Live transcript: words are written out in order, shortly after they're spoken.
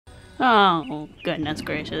Oh, goodness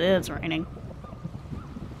gracious, it's raining.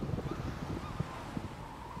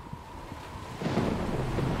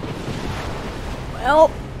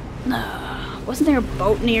 Well, wasn't there a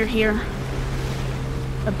boat near here?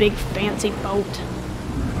 A big fancy boat.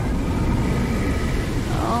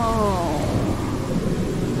 Oh.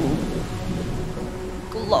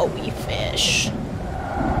 Glowy fish.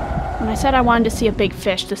 When I said I wanted to see a big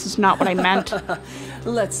fish, this is not what I meant.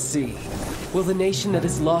 Let's see. Will the nation that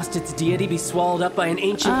has lost its deity be swallowed up by an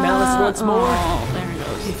ancient malice once more? Oh, there it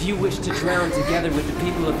goes. If you wish to drown together with the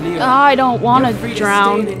people of Neo, I don't want you're to free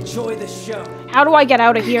drown. To stay and enjoy the show. How do I get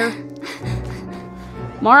out of here?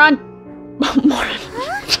 Moron! Moron.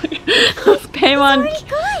 Paimon,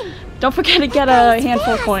 don't forget to get a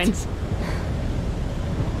handful of coins.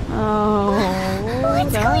 Oh,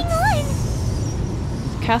 What's going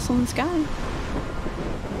on? Castle in the sky.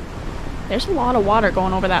 There's a lot of water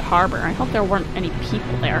going over that harbor. I hope there weren't any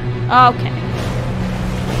people there. Okay.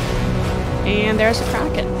 And there's a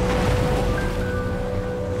Kraken.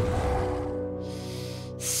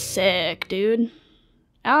 Sick, dude.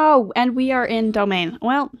 Oh, and we are in Domain.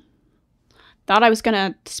 Well, thought I was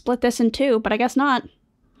gonna split this in two, but I guess not.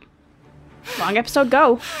 Long episode,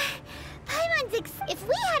 go. If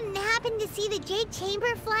we hadn't happened to see the Jade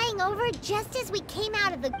Chamber flying over just as we came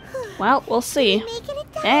out of the... Well, we'll see.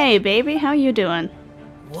 Hey, baby, how you doing?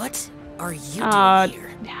 What are you doing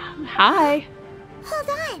here? Hi. Hold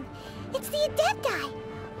on. It's the Adepti.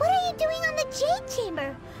 What are you doing on the Jade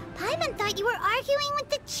Chamber? Paimon thought you were arguing with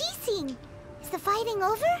the Chising. Is the fighting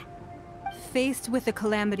over? Faced with a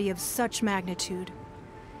calamity of such magnitude,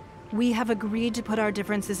 we have agreed to put our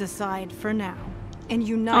differences aside for now and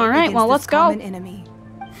unite against this common enemy.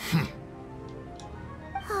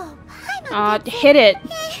 Oh, Paimon, hit it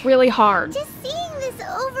really hard. Just seeing this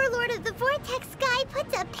Overlord of the Vortex guy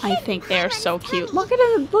puts a pin I think they're so cute. tummy. Look at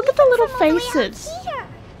it. Look at the little faces.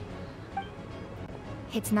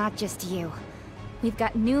 It's not just you. We've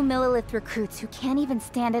got new Millilith recruits who can't even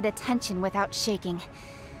stand at attention without shaking.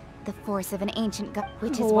 The force of an ancient god,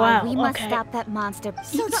 which is why we must stop that monster.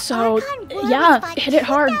 So yeah, hit it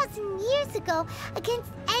hard. 2,000 years ago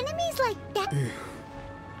against enemies like that.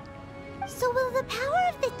 So will the power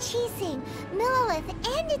of the Chising, Millilith,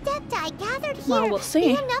 and Adepti gathered here we'll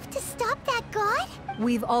see. be enough to stop that god?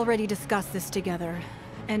 We've already discussed this together,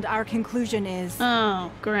 and our conclusion is...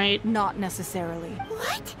 Oh, great. Not necessarily.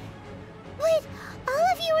 What? Wait, all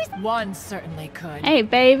of you are... One certainly could. Hey,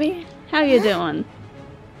 baby. How you doing?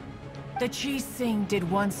 The Chising did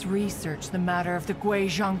once research the matter of the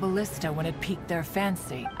Guizhong ballista when it piqued their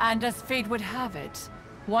fancy. And as fate would have it,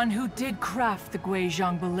 one who did craft the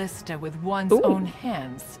Guizhong ballista with one's own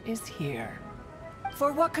hands is here.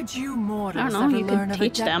 For what could you mortals ever learn of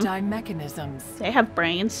Adepti mechanisms? They have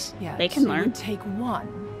brains. Yes, they can it learn. would take one,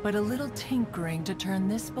 but a little tinkering to turn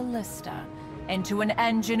this ballista into an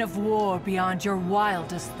engine of war beyond your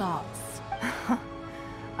wildest thoughts.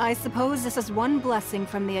 I suppose this is one blessing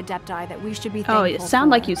from the Adepti that we should be thankful for. Oh, you sound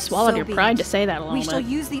like you swallowed your pride to say that a little bit. We shall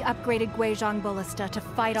use the upgraded Guizhong ballista to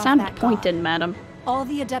fight off Sound that pointed, god. madam. All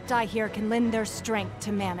the Adepti here can lend their strength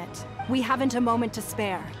to man it. We haven't a moment to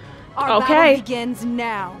spare. Our battle begins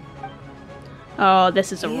now. Oh,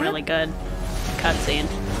 this is a really good cutscene.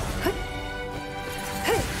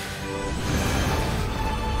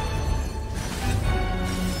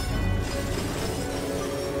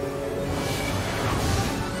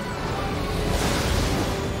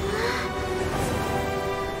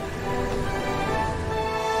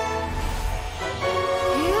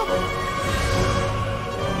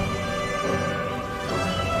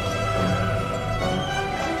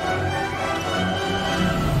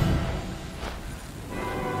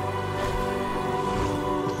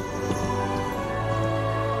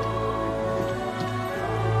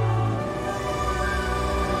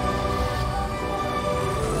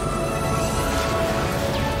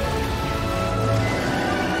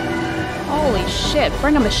 Holy shit,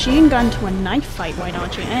 bring a machine gun to a knife fight, why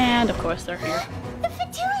don't you? And of course they're here. The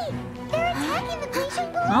Fatui! They're attacking the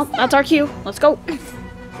Guizhong ballista! Well, that's our cue. Let's go.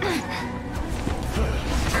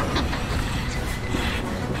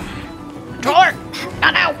 Controller!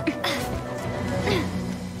 Not now!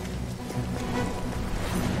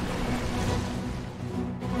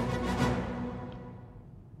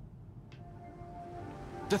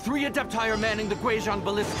 The three Adepti are manning the Guizhong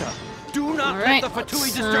ballista. Do not let the Fatui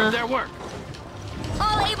disturb their work.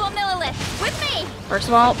 All able Millilith, with me! First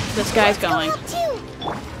of all, this guy's going.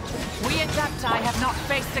 We Adepti have not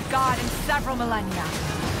faced a god in several millennia.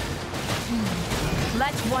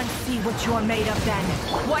 Let one see what you're made of then.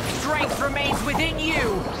 What strength remains within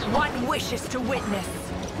you. One wishes to witness.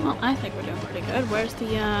 Well, I think we're doing pretty good. Where's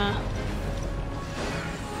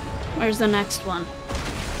the next one?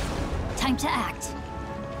 Time to act.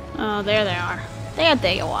 Oh, there they are. There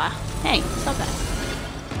they are. Hey, stop that.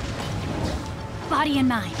 Body and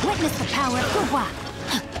mind. Witness the power of Gua.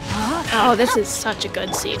 Oh, this is such a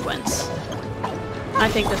good sequence. I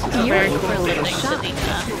think this is a very cool thing to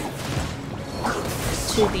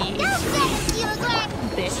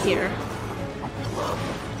the bit here.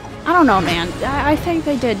 I don't know, man. I think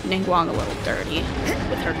they did Ningguang a little dirty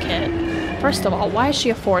with her kit. First of all, why is she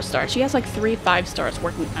a 4-star? She has like 3 5-stars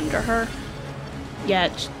working under her,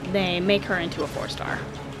 yet they make her into a 4-star.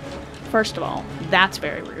 First of all, that's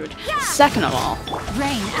very rude. Second of all,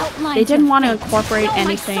 they didn't want to incorporate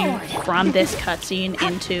anything from this cutscene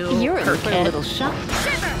into her kit.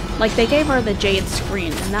 Like, they gave her the jade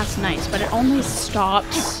screen, and that's nice, but it only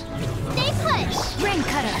stops... Rain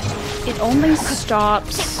cutter. It only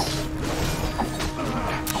stops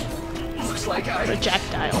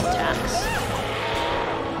projectile attacks.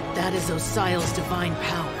 That is Osial's divine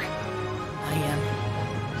power. I am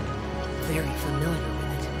very familiar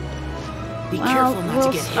with it. Be careful not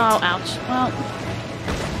to get hit. Oh, ouch. Well,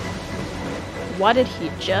 what did he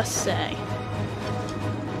just say?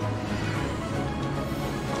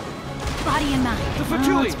 Body and mind. The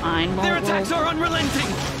Fatui! It's fine. Their attacks are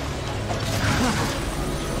unrelenting!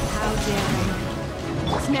 How dare they?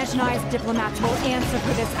 Snezhnai's diplomats will answer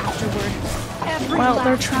for this afterward. Well,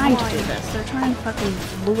 they're trying to do this. They're trying to fucking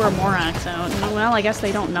lure Morax out. Well, I guess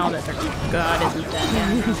they don't know that their god isn't dead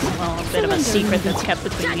yet. Well, a bit of a secret that's kept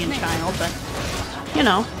between me and Child, but, you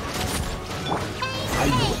know.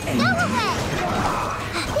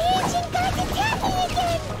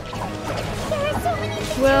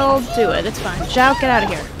 We'll do it. It's fine. Zhao, get out of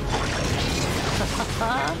here.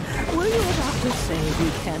 Were you about to say we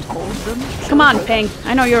can't hold them? Come on, Ping.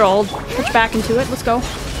 I know you're old. Put your back into it. Let's go.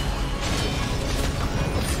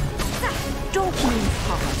 Don't lose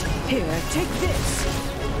heart. Here, take this.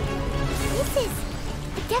 This is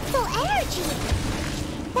depthful energy.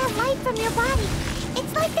 That light from your body.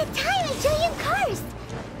 It's like the time in Jillian Cars.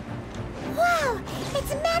 Wow,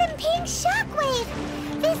 it's Madame Ping's shockwave.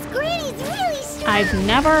 This granny's really strong. I've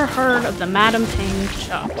never heard of the Madame Ping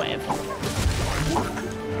shockwave.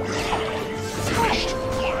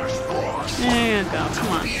 There you go, come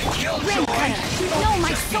on. No,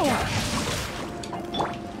 my sword.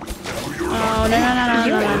 Oh, no.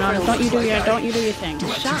 Don't you do your thing.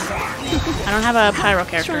 I don't have a pyro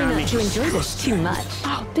character on me. To enjoy this too much.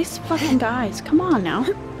 Oh, these fucking guys. Come on now.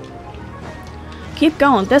 Keep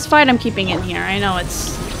going. This fight I'm keeping in here. I know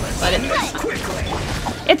it's... But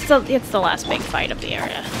it's the last big fight of the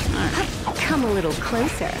area. Alright. Come a little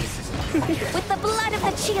closer. With the blood of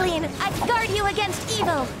the Chilean, I guard you against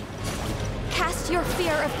evil. Cast your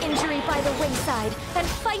fear of injury by the wayside and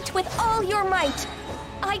fight with all your might.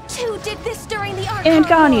 I too did this during the Archon. And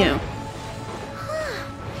Ganyu.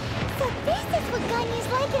 So this is what Ganyu's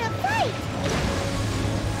like in a fight.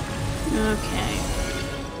 Okay.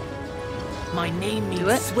 My name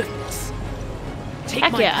means swiftness. Take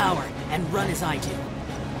Heck my yeah. power and run as I do.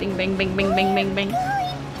 Bing, bing, bing, bing, bing, bing, bing.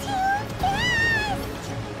 Going too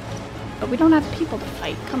fast. But we don't have people to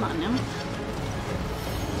fight. Come on now.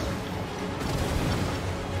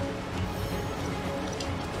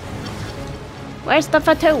 Where's the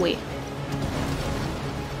Fatui?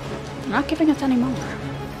 They're not giving us any more.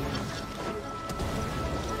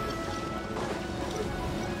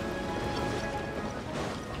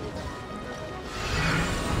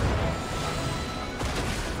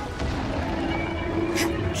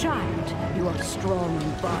 Child, you are strong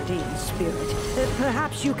in body and spirit.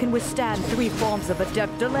 Perhaps you can withstand 3 forms of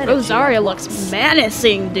adeptal energy. Rosaria looks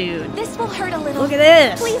menacing, dude. This will hurt a little. Look at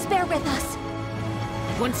this. Please bear with us.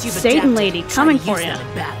 Once you've Satan adapted, lady try coming to for use you. them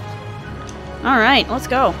in battle. All right, let's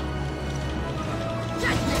go.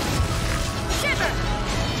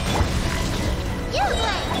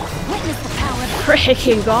 Witness the power of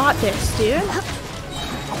Freaking got this, dude.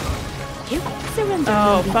 Surrender.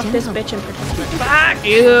 Oh, fuck this bitch in particular. Fuck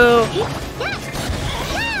you.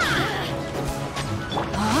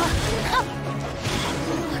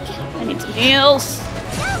 I need some heals.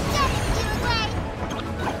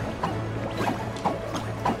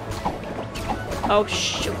 Oh,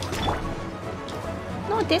 shoot.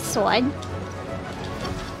 Not this sword.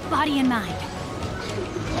 body and mind.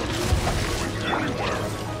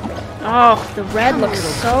 Oh, the red looks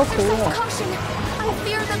so cool. Caution. I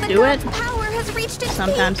fear that the Do god's it. power has reached its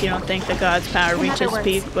Sometimes peak. you don't think the god's power In reaches other words,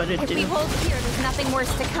 peak, but it if we do. hold here, there's nothing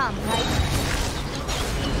worse to come, right?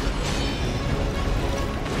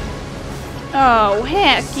 Oh,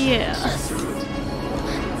 heck yeah.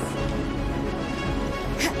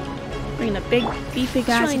 Bring the big beefy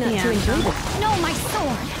guys Try at not the to end. enjoy this. No, my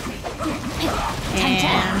sword.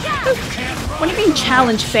 And what do you mean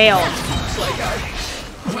challenge failed?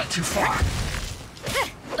 Went too far.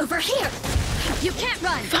 Over here. You can't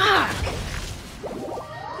run. Fuck!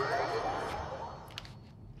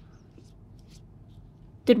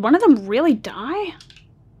 Did one of them really die?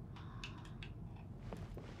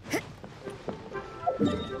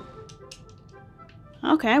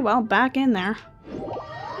 Okay, well, back in there.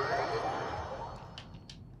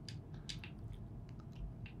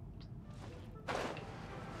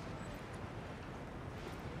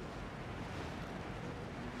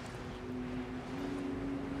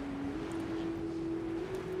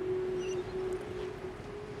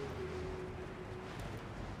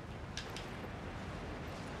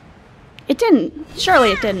 It didn't.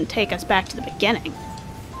 Surely it didn't take us back to the beginning.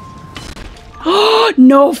 Oh,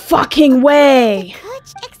 no fucking way!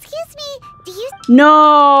 Coach, excuse me, do you...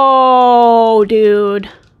 No, dude.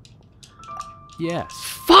 Yes.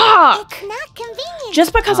 Fuck! It's not convenient.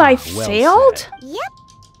 Just because I well failed? said. Yep.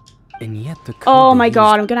 And yet the code Oh they my used-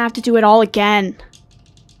 god, I'm gonna have to do it all again.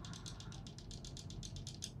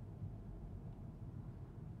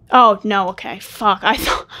 Oh, no, okay. Fuck. I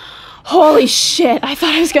thought... Holy shit. I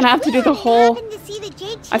thought I was gonna have to do the whole...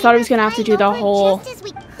 I thought I was gonna have to do the whole...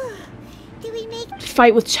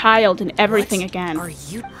 fight with child and everything again. Are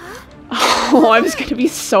you? Oh, I was gonna be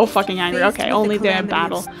so fucking angry. Okay, only the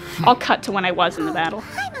battle. I'll cut to when I was in the battle.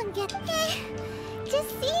 Just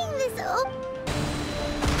seeing this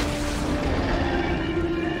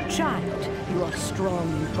Child, you are strong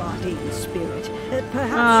in body and spirit.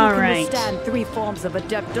 Perhaps All you can right. withstand 3 forms of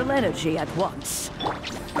adeptal energy at once.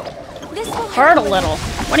 This will Hurt a help. little.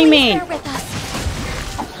 What do you Please mean? bear with us.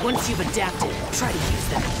 Once you've adapted, try to use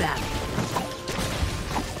that in battle.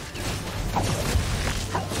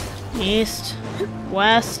 East,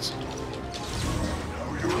 west.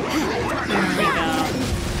 There we go.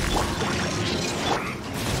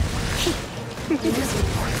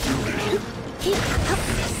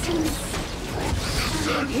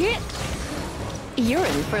 You're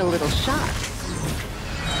in for a little shock.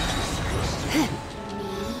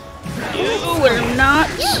 You will not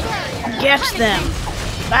get them.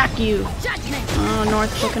 Back you. Oh,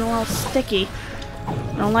 North's looking a little sticky.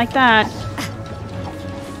 I don't like that.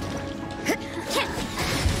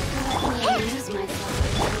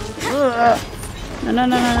 Ugh. No, no,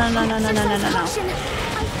 no, no, no, no, no, no, no, no, no. I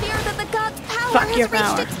fear that the god's power Fuck has your reached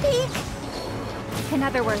power. its peak. In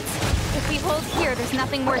other words, if we hold here, there's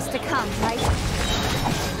nothing worse to come, right?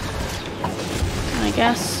 I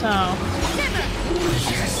guess so.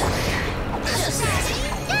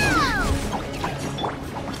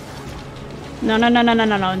 No, no, no, no, no,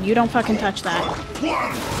 no, no. You don't fucking touch that.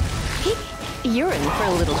 You're in for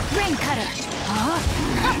a little. Rain cutter.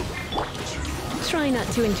 Try not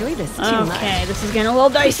to enjoy this too much. Okay, this is getting a little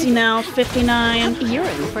dicey now. 59. You're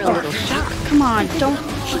in for a little shock. Come on, don't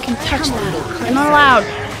fucking touch that. I'm not allowed.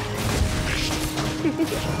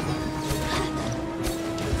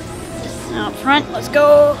 Out front, let's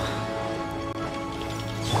go.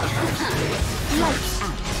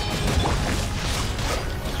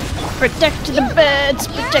 Protect the birds,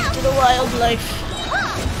 protect the wildlife.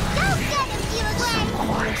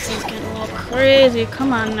 Oh, this is getting a little crazy.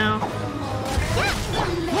 Come on now.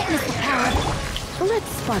 Let's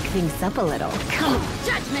spark things up a little. Come on.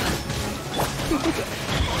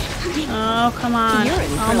 Oh, come on. You're in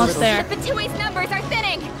for a Almost little there. Batui's numbers are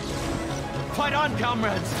thinning. Fight on,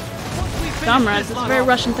 comrades. Comrades, it's a very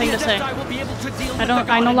Russian thing to say.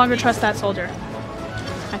 I no longer trust that soldier.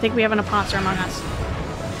 I think we have an imposter among us.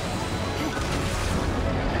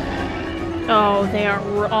 Oh, they are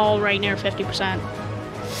all right near 50%.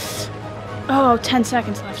 Oh, 10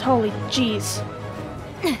 seconds left. Holy jeez.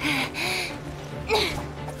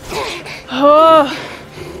 Oh.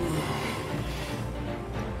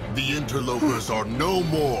 The interlopers are no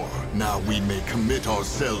more. Now we may commit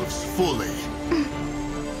ourselves fully.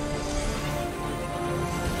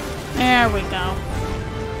 There we go.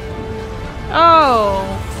 Oh.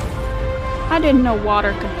 I didn't know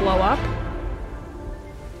water could blow up.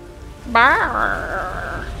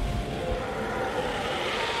 Brrr.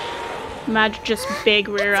 Imagine just big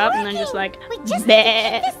rear up and then just like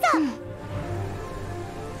bleh.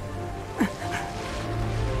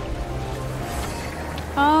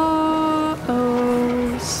 Oh,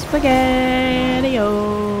 spaghettios.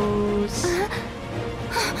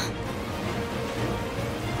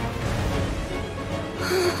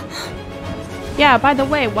 Yeah, by the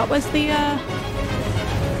way, what was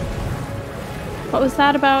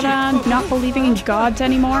that about not believing in gods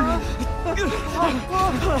anymore?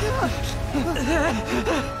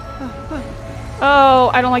 Oh,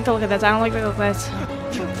 I don't like the look of this. I don't like the look of this.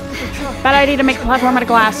 Bad idea to make a platform out of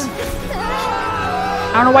glass.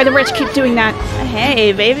 I don't know why the rich keep doing that.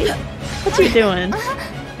 Hey, baby. What you doing?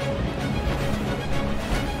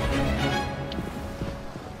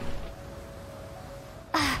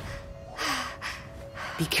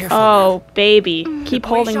 Be careful. Oh, baby. Keep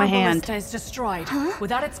holding my hand. Is destroyed.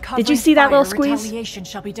 Without its Did you see that little squeeze? Retaliation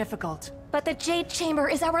shall be difficult. But the Jade Chamber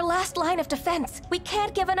is our last line of defense. We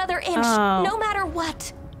can't give another inch, no matter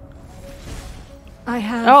what. I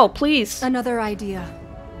have... Oh, please. Another idea.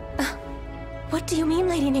 What do you mean,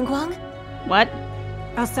 Lady Ningguang? What?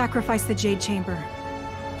 I'll sacrifice the Jade Chamber.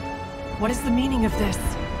 What is the meaning of this?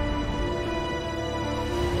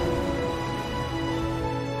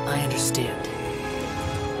 I understand.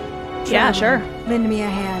 Yeah, sure. Lend me a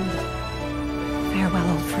hand.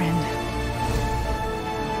 Farewell, old friend.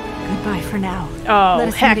 Goodbye for now. Oh, let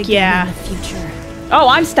us heck meet again yeah. in the future. Oh,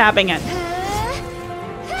 I'm stabbing it.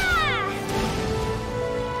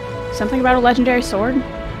 Something about a legendary sword?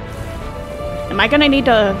 Am I gonna need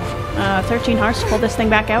to 13 hearts to pull this thing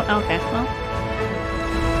back out? Okay, well.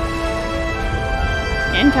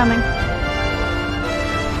 Incoming.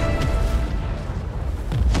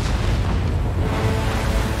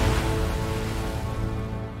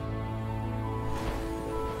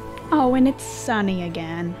 Oh, and it's sunny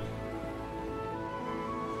again.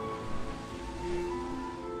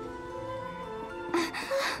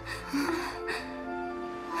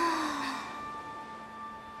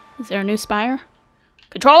 Is there a new spire?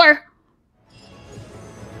 Controller!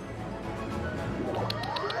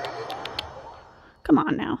 Come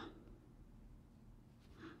on now.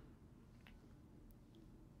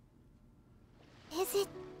 Is it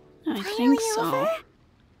I think so. over?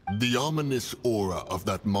 The ominous aura of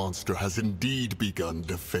that monster has indeed begun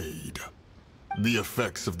to fade. The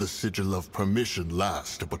effects of the Sigil of Permission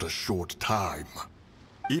last but a short time.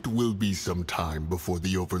 It will be some time before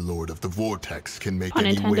the Overlord of the Vortex can make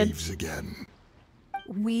any waves again.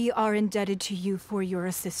 We are indebted to you for your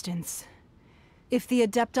assistance. If the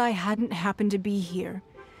Adepti hadn't happened to be here,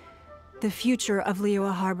 the future of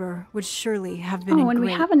Liyue Harbor would surely have been in great and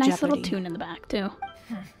we have a nice jeopardy. little tune in the back, too.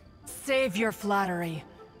 Save your flattery.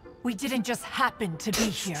 We didn't just happen to be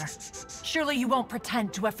here. Surely you won't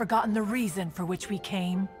pretend to have forgotten the reason for which we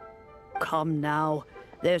came. Come now.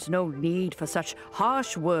 There's no need for such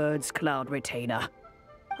harsh words, Cloud Retainer.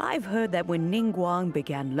 I've heard that when Ningguang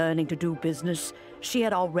began learning to do business, she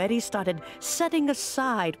had already started setting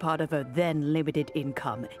aside part of her then limited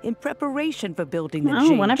income in preparation for building the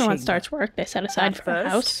Jade when everyone Chamber. starts work, they set aside At for a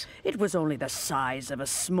first, house. it was only the size of a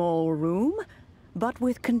small room, but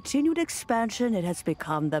with continued expansion, it has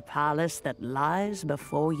become the palace that lies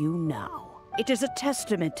before you now. It is a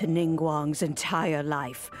testament to Ningguang's entire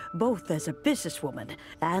life, both as a businesswoman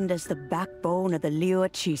and as the backbone of the Liyue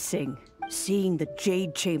Qixing. Seeing the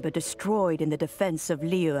Jade Chamber destroyed in the defense of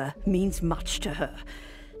Liyue means much to her.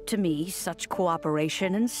 To me, such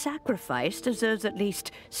cooperation and sacrifice deserves at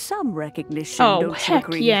least some recognition, Oh, don't you heck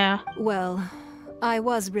agree? yeah. Well, I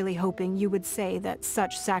was really hoping you would say that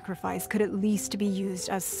such sacrifice could at least be used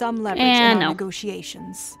as some leverage in our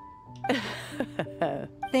negotiations.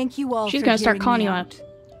 Thank you all She's for gonna start hearing calling me you out.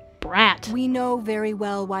 a brat. We know very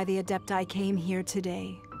well why the Adepti came here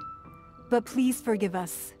today. But please forgive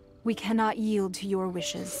us. We cannot yield to your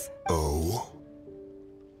wishes. Oh?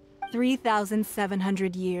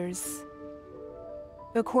 3,700 years.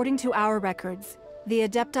 According to our records, the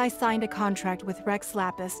Adepti signed a contract with Rex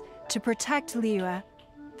Lapis to protect Liyue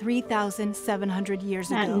 3,700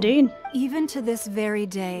 years ago. Indeed. Even to this very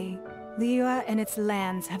day, Liyue and its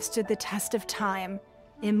lands have stood the test of time,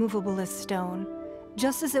 immovable as stone,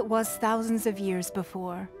 just as it was thousands of years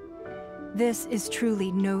before. This is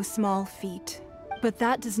truly no small feat. But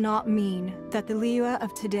that does not mean that the Liyue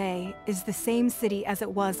of today is the same city as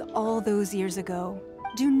it was all those years ago.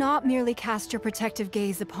 Do not merely cast your protective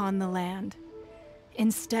gaze upon the land.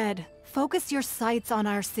 Instead, focus your sights on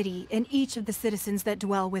our city and each of the citizens that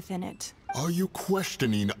dwell within it. Are you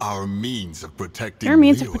questioning our means of protecting Your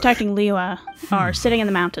means of Liyue? protecting Liyue are sitting in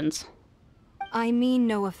the mountains. I mean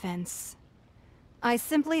no offense. I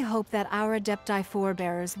simply hope that our Adepti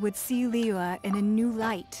forebears would see Liyue in a new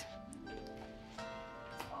light.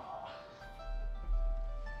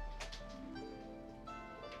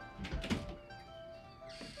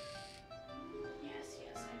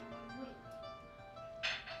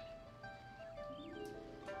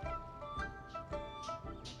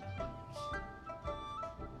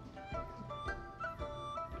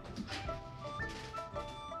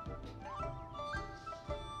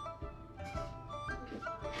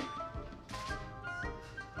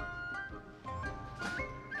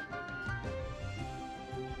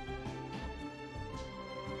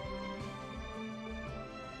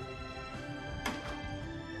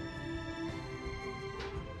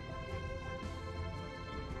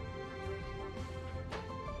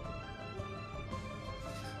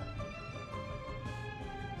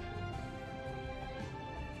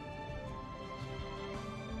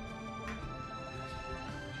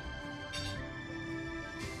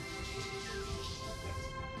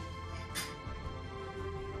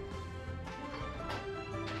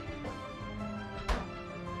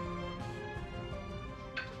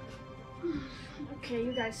 Okay,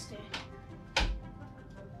 you guys stay.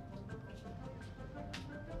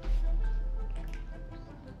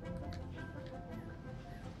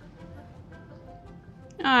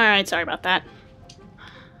 Alright, sorry about that.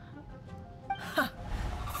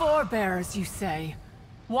 Forebears, you say?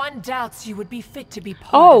 One doubts you would be fit to be part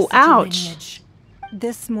Oh, of such ouch. a lineage.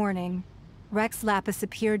 This morning, Rex Lapis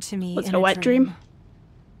appeared to me Was it in a wet dream?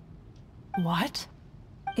 What?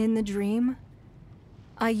 In the dream,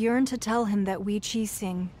 I yearned to tell him that we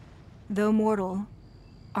Qixing, though mortal,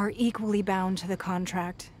 are equally bound to the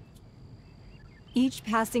contract. Each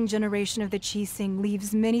passing generation of the Qixing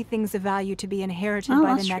leaves many things of value to be inherited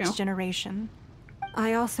by the that's next true. generation.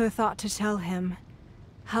 I also thought to tell him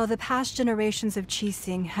how the past generations of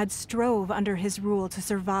Qixing had strove under his rule to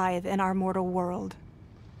survive in our mortal world,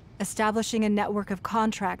 establishing a network of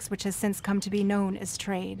contracts which has since come to be known as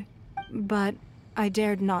trade. But I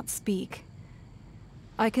dared not speak.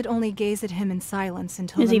 I could only gaze at him in silence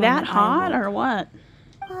until Is the he that moment I hot awoke. or what?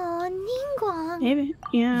 Oh, Ningguang. Maybe.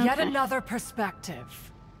 Yeah. Yet okay. another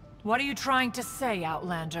perspective. What are you trying to say,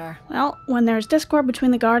 Outlander? Well, when there's discord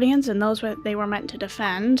between the Guardians and those they were meant to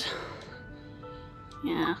defend.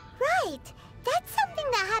 Yeah. Right. That's something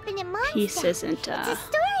that happened in Mondstadt. Peace isn't, It's a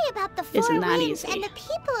story about the four isn't that winds easy. and the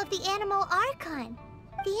people of the Animal Archon.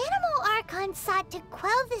 The Animal Archon sought to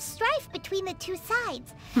quell the strife between the two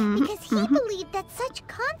sides because he believed that such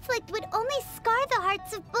conflict would only scar the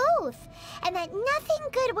hearts of both, and that nothing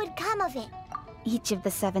good would come of it. Each of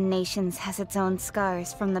the 7 nations has its own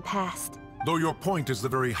scars from the past. Though your point is the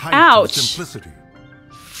very height Ouch. of simplicity.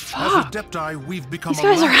 Fuck. As Adepti, we've become These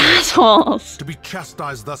guys are allowed assholes. to be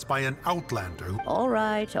chastised thus by an outlander who... All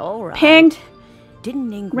right. Ping.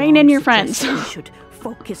 Didn't Ningguang Rein in your suggest friends. we should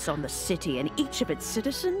focus on the city and each of its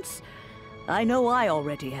citizens? I know I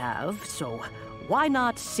already have, so why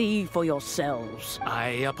not see for yourselves? I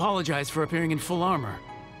apologize for appearing in full armor.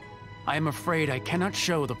 I am afraid I cannot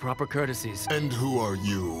show the proper courtesies. And who are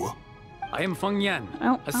you? I am Feng Yan,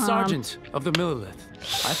 Well, a sergeant of the Millilith.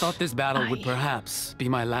 I thought this battle would perhaps be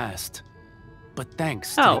my last. But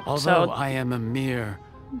thanks to, although so I am a mere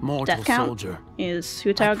mortal death count soldier, is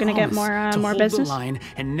Hu Tao gonna get more to more hold business? the line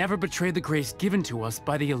and never betray the grace given to us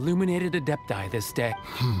by the illuminated Adepti this day.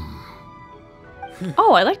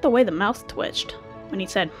 Oh, I like the way the mouth twitched when he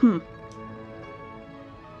said, Huh?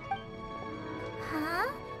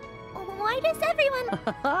 Why does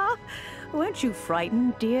everyone... Weren't you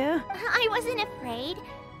frightened, dear? I wasn't afraid.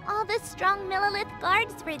 All the strong Millilith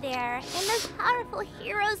guards were there, and those powerful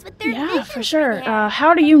heroes with their Yeah, visions for were sure. there.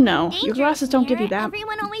 How do you know? Your Dangerous glasses don't give here, you that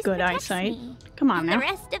everyone always good protects eyesight. me. Come on And now. the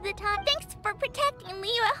rest of the time, thanks for protecting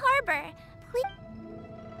Liyue Harbor. Please.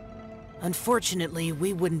 Unfortunately,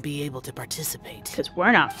 we wouldn't be able to participate. Because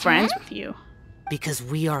we're not friends with you. Because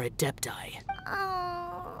we are Adepti.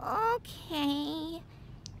 Oh, okay.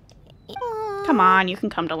 Come on, you can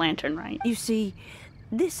come to Lantern, right? You see,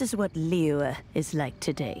 this is what Liyue is like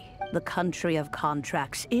today. The country of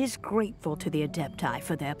contracts is grateful to the Adepti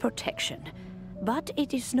for their protection. But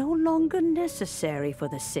it is no longer necessary for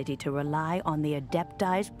the city to rely on the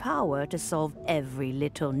Adepti's power to solve every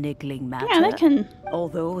little niggling matter. Yeah, they can.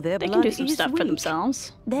 Although their They blood can do some is stuff for weak,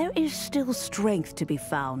 themselves. there is still strength to be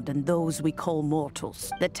found in those we call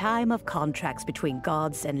mortals. The time of contracts between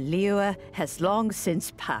gods and Liyue has long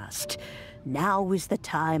since passed. Now is the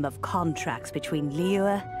time of contracts between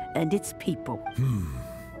Liyue and its people.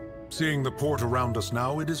 Seeing the port around us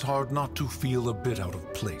now, it is hard not to feel a bit out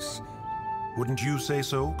of place. Wouldn't you say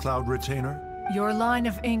so, Cloud Retainer? Your line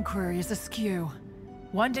of inquiry is askew.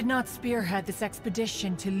 One did not spearhead this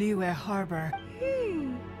expedition to Liyue Harbor.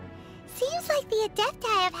 Seems like the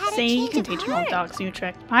Adepti have had See, a you change can of teach heart. old dogs new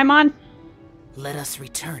trick. Hi, Mon. Let us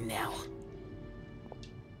return now.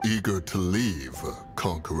 Eager to leave,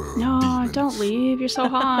 Conqueror of No, Demons. don't leave. You're so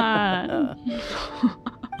hot.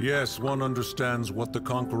 Yes, one understands what the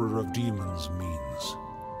Conqueror of Demons means.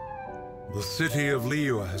 The city of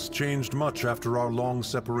Liyue has changed much after our long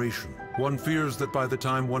separation. One fears that by the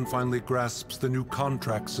time one finally grasps the new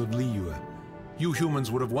contracts of Liyue, you humans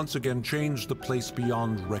would have once again changed the place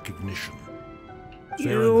beyond recognition.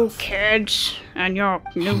 Fair You enough. kids and your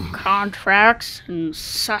new contracts and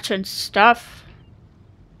such and stuff.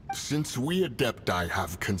 Since we Adepti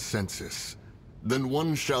have consensus, then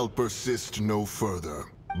one shall persist no further.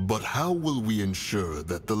 But how will we ensure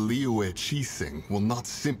that the Liyue Qixing will not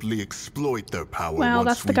simply exploit their power Well, once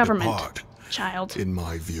that's the we government, depart? child. In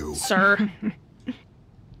my view. Sir.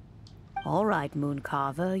 All right,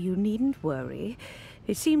 Mooncarver, you needn't worry.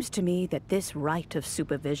 It seems to me that this right of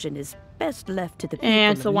supervision is best left to the people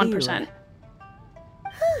And it's the of 1%. Liyue.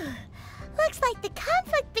 Looks Looks like the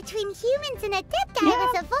conflict between humans and Adepti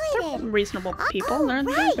was avoided. Reasonable people. Oh, They're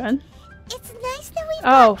right. good. It's nice that we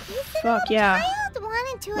Oh, fuck yeah.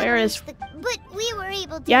 wanted to Where is... but we were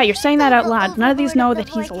able to. Yeah, you're saying that out loud. None of these know that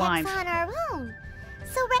he's alive. On our own.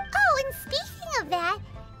 So, oh, and speaking of that,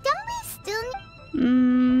 don't we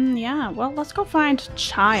still yeah. Well, let's go find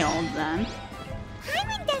Child then.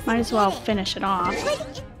 Might as well finish it off.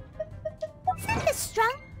 Isn't this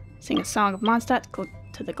strong? Sing a song of Mondstadt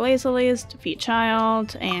to the Glazealies, defeat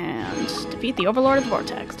Child, and defeat the Overlord of the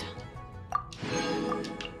Vortex.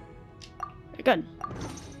 Very good.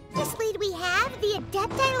 This lead we have, the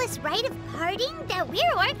Adepti-less rite of parting that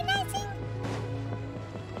we're organizing?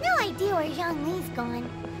 No idea where Zhongli's gone.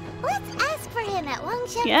 Let's ask for him at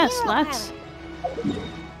Wangshan. Yes, let's.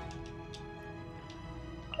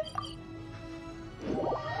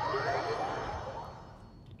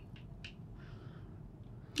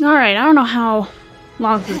 Alright, I don't know how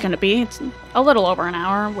long this is going to be. It's a little over an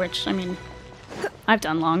hour, which, I mean, I've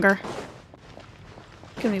done longer.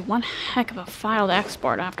 It's going to be one heck of a file to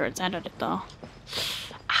export after it's edited, though.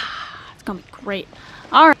 It's going to be great.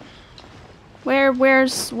 Alright.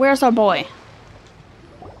 Where's our boy?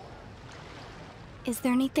 Is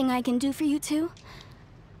there anything I can do for you two?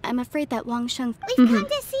 I'm afraid that Wangsheng... We've come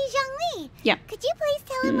to see Zhongli. Yeah. Could you please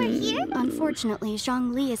tell him we're here? Unfortunately,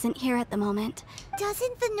 Zhongli isn't here at the moment.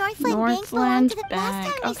 Doesn't the Northland Bank belong to the last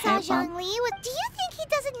time we saw well. Zhongli? Do you think he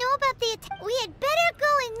doesn't know about the attack? We had better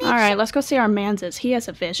go and make Alright, let's go see our Manses. He has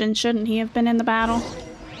a vision. Shouldn't he have been in the battle?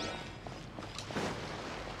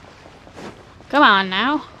 Come on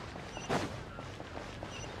now.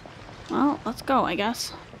 Well, let's go, I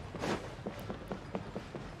guess.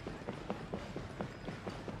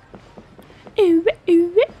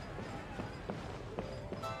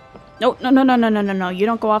 No, no. You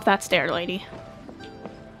don't go off that stair, lady.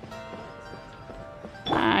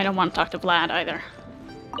 I don't want to talk to Vlad either.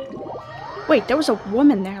 Wait, there was a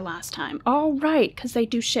woman there last time. Oh, right, because they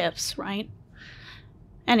do shifts, right?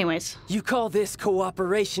 Anyways. You call this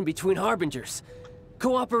cooperation between Harbingers.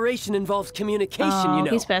 Cooperation involves communication, you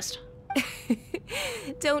know. He's pissed.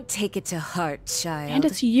 Don't take it to heart, child. And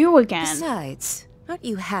it's you again. Besides, aren't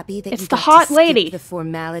you happy that it's you the got hot to lady. skip the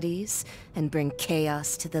formalities and bring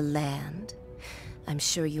chaos to the land? I'm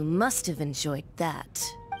sure you must have enjoyed that.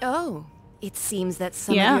 Oh, it seems that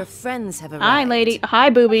some of your friends have arrived. Hi, lady. Hi,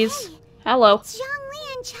 boobies. Hey, hello. It's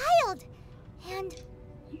Zhongli and Child. And...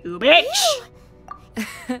 You bitch!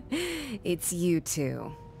 It's you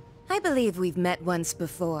two. I believe we've met once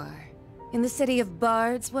before. In the city of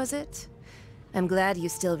Bards, was it? I'm glad you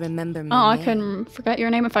still remember me. Oh, I couldn't forget your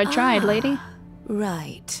name if I tried, lady.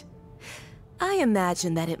 Right. I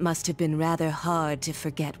imagine that it must have been rather hard to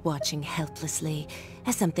forget watching helplessly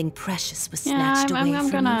as something precious was snatched away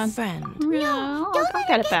from your friend. Yeah, I'll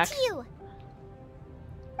get it back. You.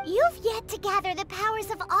 You've yet to gather the powers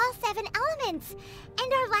of all 7 elements,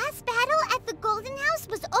 and our last battle at the Golden House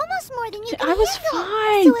was almost more than you could I was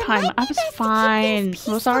handle. fine, Paimon. I was fine.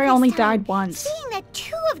 Rosari only died once. Seeing that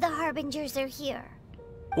 2 of the Harbingers are here.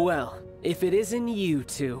 Well, if it isn't you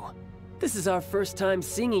two. This is our first time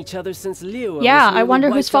seeing each other since Liyue. Yeah, I wonder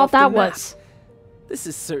whose fault that was. This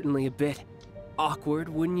is certainly a bit awkward,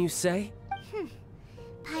 wouldn't you say?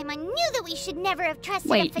 Paimon knew that we should never have trusted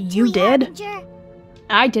a Wait, Fatui you did? Harbinger.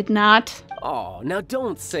 I did not. Oh, now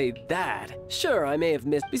don't say that. Sure, I may have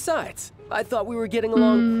missed. Besides, I thought we were getting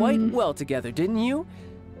along quite well together, didn't you?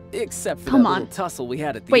 Except for that little tussle we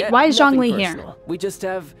had at the end. Wait, why is Zhongli Nothing here? personal. We just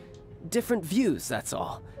have different views, that's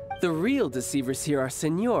all. The real deceivers here are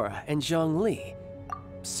Senora and Zhongli.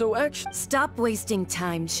 So actually... Stop wasting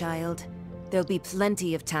time, child. There'll be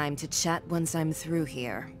plenty of time to chat once I'm through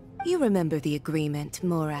here. You remember the agreement,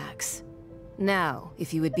 Morax. Now,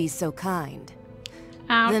 if you would be so kind.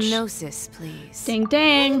 Ouch. The Gnosis, please. Ding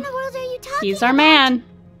ding. What in the world are you talking He's our about? man.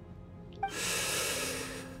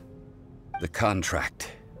 The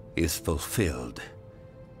contract is fulfilled.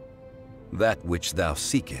 That which thou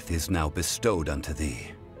seeketh is now bestowed unto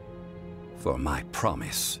thee. For my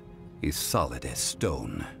promise is solid as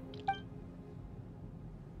stone.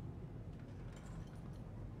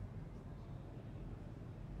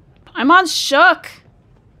 Paimon's shook.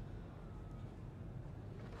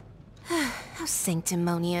 How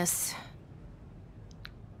sanctimonious.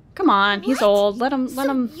 Come on, he's old. Let him You're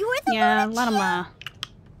the let him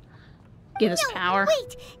give us power.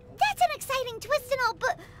 Wait, that's an exciting twist and all,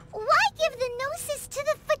 but why give the Gnosis to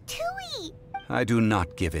the Fatui? I do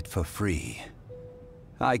not give it for free.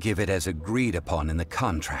 I give it as agreed upon in the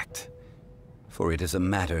contract. For it is a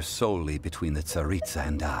matter solely between the Tsaritsa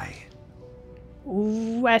and I.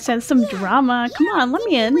 Ooh, I sense some drama. Come on, let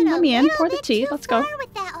me in. Let me in. Pour the tea. Let's go.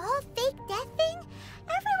 With that whole fake death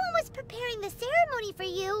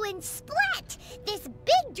when splat! This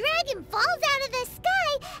big dragon falls out of the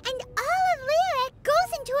sky and all of Liyue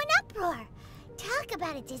goes into an uproar. Talk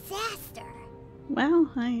about a disaster. Well,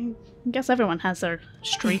 I guess everyone has their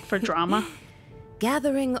streak for drama.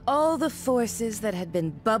 Gathering all the forces that had been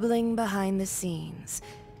bubbling behind the scenes,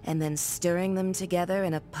 and then stirring them together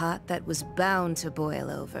in a pot that was bound to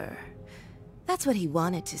boil over. That's what he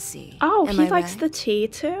wanted to see. Oh, Am he I likes right? the tea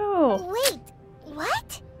too. Wait,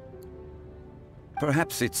 what?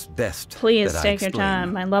 Perhaps it's best Please that I take your explain.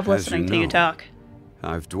 time. I love As listening to you know, talk.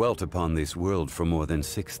 I've dwelt upon this world for more than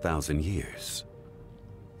 6,000 years.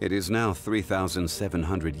 It is now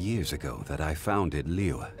 3,700 years ago that I founded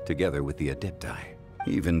Liyue together with the Adepti.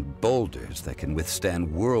 Even boulders that can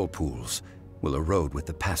withstand whirlpools will erode with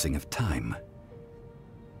the passing of time.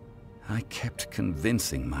 I kept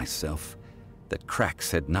convincing myself that cracks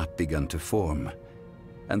had not begun to form,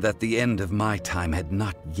 and that the end of my time had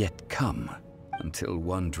not yet come, until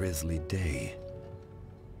one drizzly day.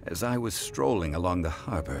 As I was strolling along the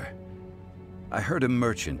harbor, I heard a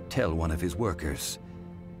merchant tell one of his workers,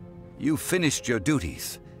 "You finished your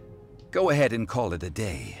duties. Go ahead and call it a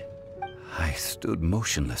day." I stood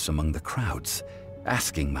motionless among the crowds,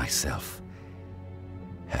 asking myself,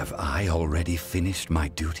 have I already finished my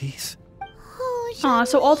duties? Aw,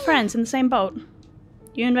 so old friends in the same boat.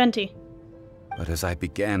 You and Venti. But as I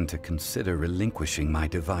began to consider relinquishing my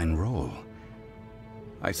divine role,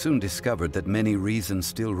 I soon discovered that many reasons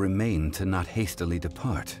still remained to not hastily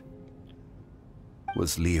depart.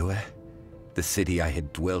 Was Liyue, the city I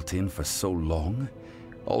had dwelt in for so long,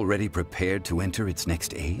 already prepared to enter its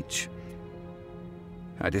next age?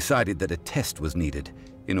 I decided that a test was needed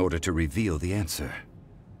in order to reveal the answer.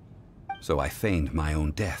 So I feigned my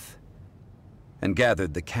own death, and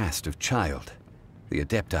gathered the cast of Child, the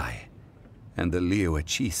Adepti, and the Liyue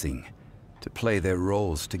Qixing to play their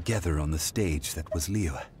roles together on the stage that was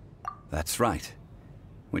Liyue. That's right,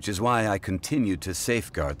 which is why I continued to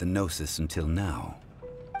safeguard the Gnosis until now.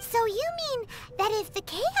 So you mean that if the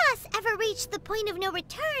chaos ever reached the point of no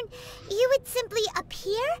return, you would simply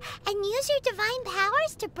appear and use your divine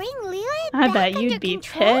powers to bring Liyue I back bet under you'd be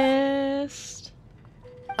control? pissed.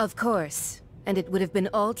 Of course. And it would have been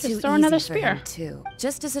all too throw another easy for him, spear. too.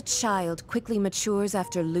 Just as a child quickly matures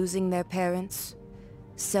after losing their parents,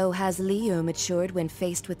 so has Liyue matured when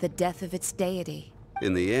faced with the death of its deity.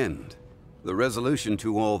 In the end, the resolution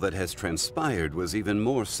to all that has transpired was even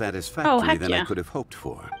more satisfactory than I could have hoped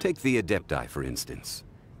for. Take the Adepti, for instance.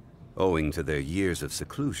 Owing to their years of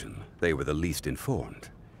seclusion, they were the least informed.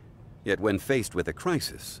 Yet when faced with a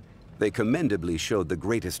crisis, they commendably showed the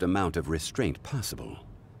greatest amount of restraint possible.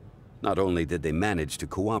 Not only did they manage to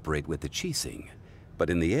cooperate with the Qixing, but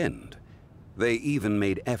in the end, they even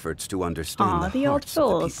made efforts to understand the old hearts of the fool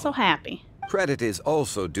people. is so happy. Credit is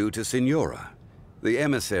also due to Signora, the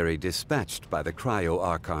emissary dispatched by the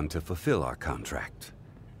Cryo-Archon to fulfill our contract.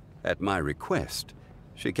 At my request,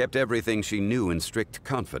 she kept everything she knew in strict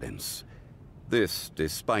confidence. This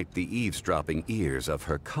despite the eavesdropping ears of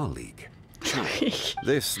her colleague.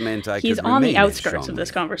 This meant I He's could on the remain as outskirts of this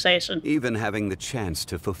Zhongli, conversation. even having the chance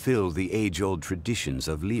to fulfill the age-old traditions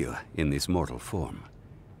of Liyue in this mortal form.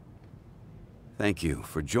 Thank you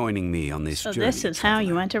for joining me on this So journey. this is how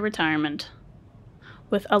you enter retirement.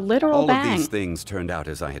 With a literal All bang. of these things turned out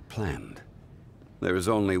as I had planned. There is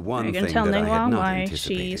only Are one you thing gonna tell that I had Ningguang not why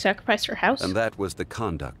anticipated, she sacrificed her house? and that was the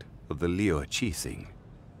conduct of the Liyue Qixing.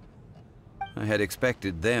 I had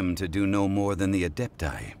expected them to do no more than the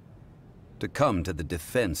Adepti, to come to the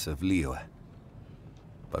defense of Liyue.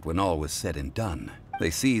 But when all was said and done, they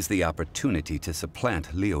seized the opportunity to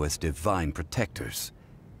supplant Liyue as divine protectors,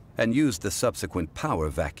 and used the subsequent power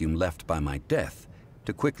vacuum left by my death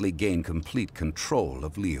to quickly gain complete control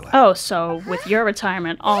of Liyue. Oh, so with your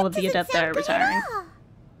retirement, all of the Adepti are retiring.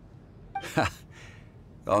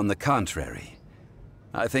 On the contrary,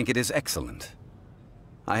 I think it is excellent.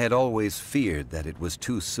 I had always feared that it was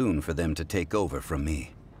too soon for them to take over from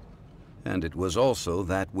me. And it was also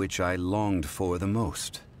that which I longed for the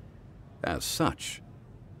most. As such,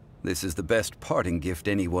 this is the best parting gift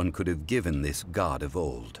anyone could have given this god of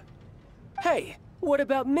old. Hey, what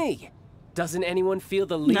about me? Doesn't anyone feel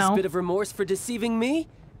the least bit of remorse for deceiving me?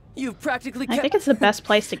 You've practically I think it's the best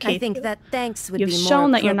place to keep. I think that thanks would You've be more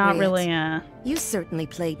shown that you're not appropriate. really, You certainly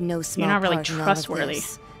played no small not really part in all of trustworthy.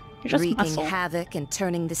 this. You're just wreaking muscle. havoc and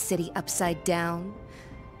turning the city upside down.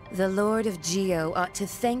 The Lord of Geo ought to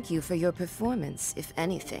thank you for your performance, if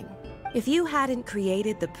anything. If you hadn't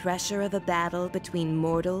created the pressure of a battle between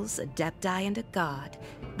mortals, Adepti, and a god,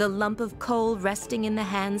 the lump of coal resting in the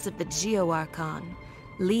hands of the Geo-Archon,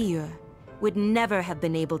 Liyue would never have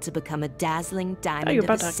been able to become a dazzling diamond of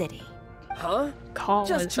a city. Huh? Call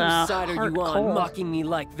Just is whose side are you on, hardcore. mocking me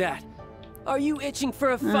like that? Are you itching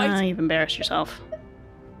for a fight? You've embarrassed yourself.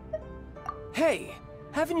 Hey,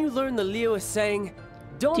 haven't you learned the Liyue saying?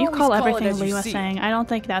 Don't Do you always call it everything as you Liyue see saying? it. I don't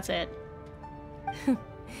think that's it.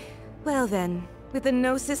 Well then, with the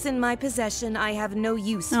Gnosis in my possession, I have no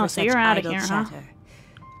use Oh, for so such you're outta idle here, huh? chatter.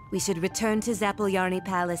 We should return to Zapolyarny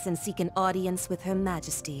Palace and seek an audience with Her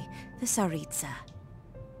Majesty, the Tsaritsa.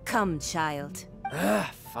 Come, child.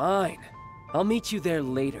 Ah, fine. I'll meet you there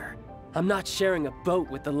later. I'm not sharing a boat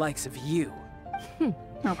with the likes of you.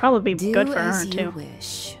 It'll probably be good for her, as too. you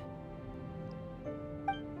wish.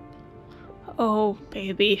 Oh,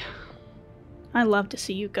 baby. I love to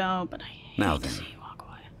see you go, but I hate Now to then, see you walk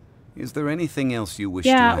away. is there anything else you wish to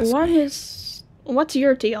Yeah, ask me? what's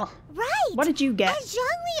your deal? Right! What did you get? As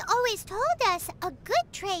Zhongli always told us, a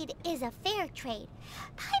good trade is a fair trade.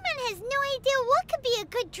 Paimon has no idea what could be a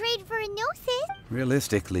good trade for a Gnosis.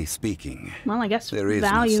 Realistically speaking, Well, I guess there is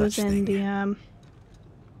value no is such in thing.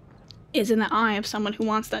 is in the eye of someone who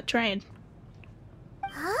wants that trade.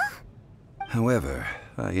 Huh? However,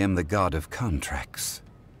 I am the god of contracts.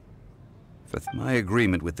 My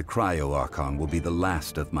agreement with the Cryo Archon will be the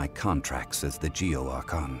last of my contracts as the Geo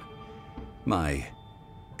Archon. My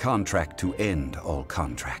contract to end all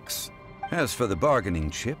contracts. As for the bargaining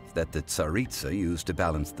chip that the Tsaritsa used to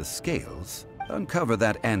balance the scales, uncover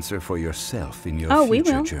that answer for yourself in your We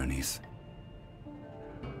future will. journeys.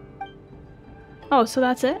 Oh, so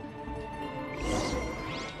that's it?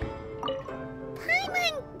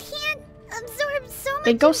 Paimon can't absorb so much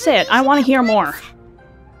Then go sit. I want to hear more.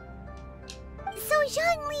 So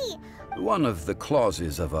Zhongli, One of the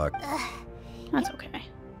clauses of our... That's okay.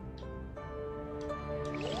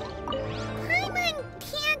 Paimon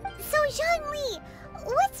can't. So Zhongli,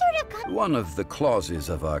 what sort of One of the clauses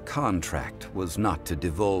of our contract was not to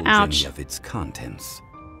divulge Ouch. any of its contents.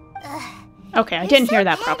 Okay, I didn't hear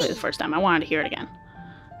that properly the first time. I wanted to hear it again.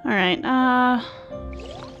 Alright,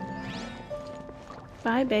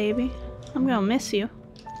 bye, baby. I'm gonna miss you.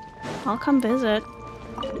 I'll come visit.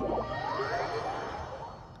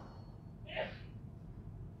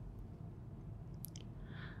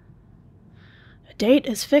 A date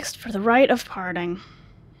is fixed for the rite of parting.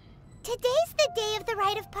 Today's the day of the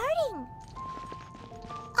rite of parting.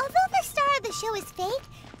 Although the star of the show is fake,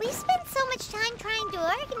 we've spent so much time trying to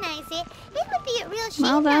organize it, it would be a real shame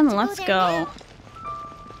Well then, not to let's go. go.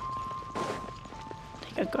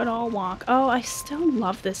 Take a good old walk. Oh, I still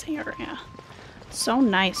love this area. It's so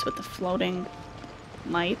nice with the floating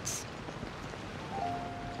lights.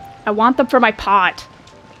 I want them for my pot.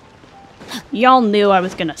 Y'all knew I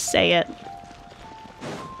was gonna say it.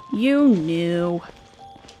 You knew.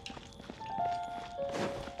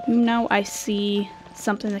 You know I see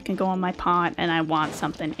something that can go in my pot, and I want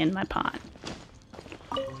something in my pot.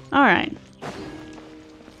 Alright.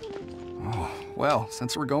 Oh, well,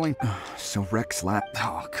 since we're going... So Rex lap...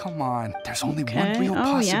 Oh, come on. There's only one real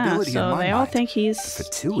Oh yeah, possibility in so my they all mind. think he's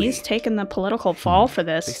taken the political fall for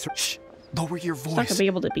this. Shh! Lower your He's not voice. gonna be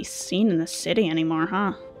able to be seen in the city anymore,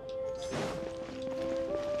 huh?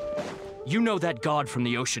 You know that god from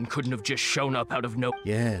the ocean couldn't have just shown up out of no...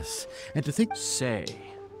 Yes, and to think... Say,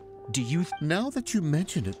 do you... Now that you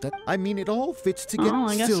mention it, it all fits together. Oh,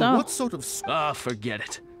 I guess Still, so. what sort of... Ah, forget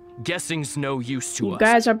it. Guessing's no use to You us.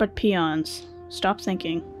 guys are but peons. Stop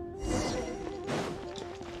thinking.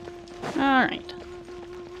 Alright.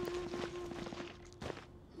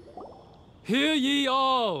 Hear ye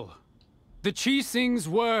all! The Chi sings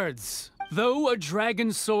words. Though a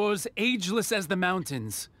dragon soars ageless as the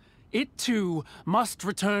mountains, it too must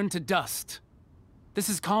return to dust. This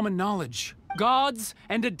is common knowledge. Gods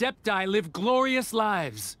and Adepti live glorious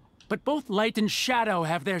lives, but both light and shadow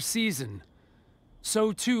have their season.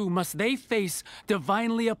 So too must they face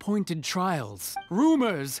divinely appointed trials.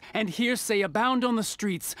 Rumors and hearsay abound on the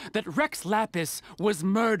streets that Rex Lapis was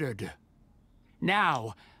murdered.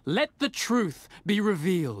 Now, let the truth be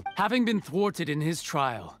revealed. Having been thwarted in his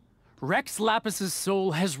trial, Rex Lapis's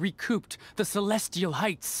soul has recouped the celestial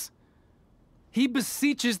heights. He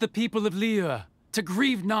beseeches the people of Liyue to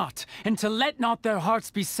grieve not, and to let not their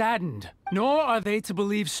hearts be saddened. Nor are they to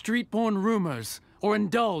believe street-born rumors, or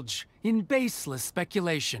indulge in baseless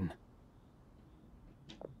speculation.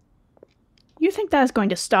 You think that's going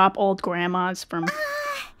to stop old grandmas from...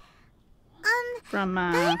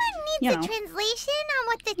 Paimon you needs know. a translation on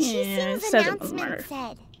what the Yeah, Chi-Sing's it said it was murder.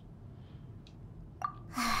 announcement said.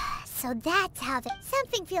 So that's how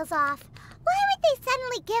something feels off. Why would they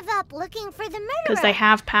suddenly give up looking for the murderer? Because they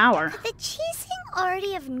have power. Could the Chi-Sing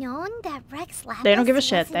already have known that Rex Lapis They don't give a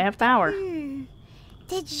shit. They have power. Did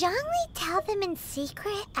Zhongli tell them in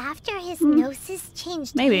secret after his gnosis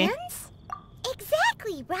changed Maybe. hands?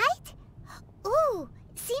 Exactly, right? Ooh,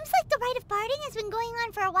 seems like the rite of parting has been going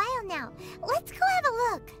on for a while now. Let's go have a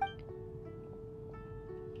look.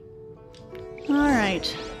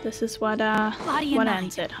 Alright, this is what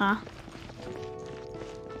ends it, huh?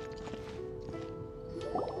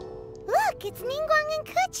 Look, it's Ningguang and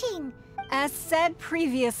Keqing. As said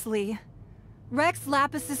previously, Rex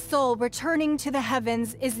Lapis' soul returning to the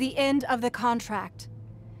heavens is the end of the contract.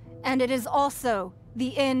 And it is also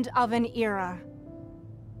the end of an era.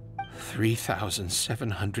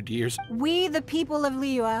 3,700 years? We, the people of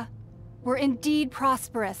Liyue, were indeed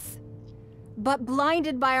prosperous. But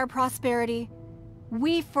blinded by our prosperity,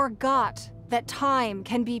 we forgot that time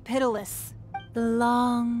can be pitiless. The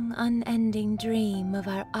long, unending dream of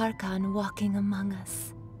our Archon walking among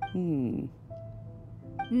us.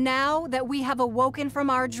 Now that we have awoken from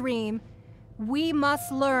our dream, we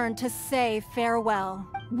must learn to say farewell.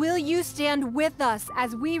 Will you stand with us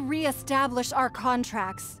as we re-establish our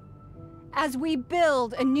contracts? As we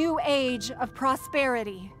build a new age of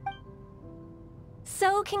prosperity?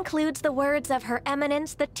 So concludes the words of Her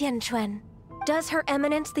Eminence the Tianquan. Does Her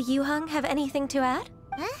Eminence the Yuheng have anything to add?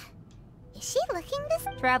 Huh? Is she looking this?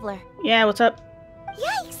 Traveler. Yeah, what's up?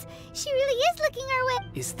 Yikes! She really is looking our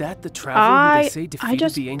way. Is that the traveler who they say defeated I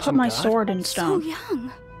just the ancient put my god? sword in stone. So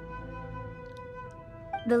young.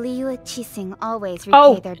 The Liyue Qixing always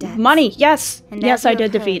repay their debts. Money! Yes! And Yes, as you I have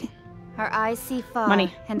did heard, defeat. Our eyes see far.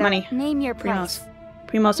 Money. And Money. Name your price.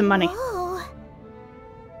 Primos and money. Whoa.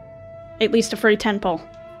 At least a free 10 pull.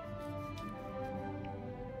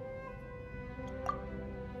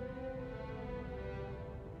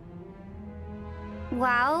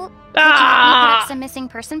 Wow. Could you help me put up some missing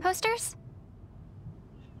person posters?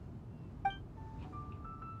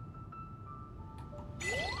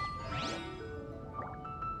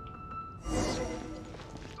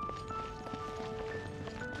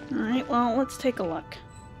 Alright, well, let's take a look.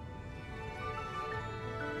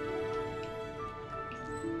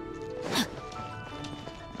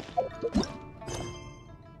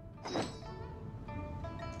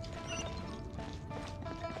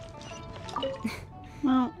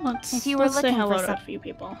 Well, let's say hello to a few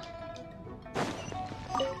people.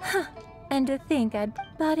 Huh. And to think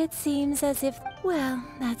but it seems as if, well,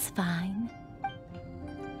 that's fine.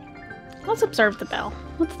 Let's observe the bell.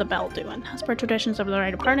 What's the bell doing? As per traditions of the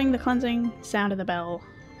rite of parting, the cleansing sound of the bell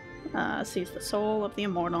sees the soul of the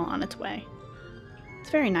immortal on its way.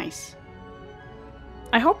 It's very nice.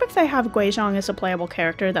 I hope if they have Guizhong as a playable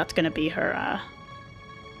character, that's going to be her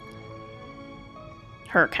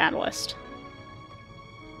catalyst.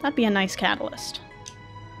 That'd be a nice catalyst.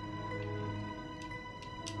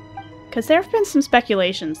 Because there have been some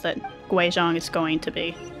speculations that Guizhong is going to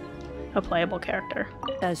be a playable character.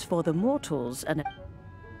 As for the mortals and...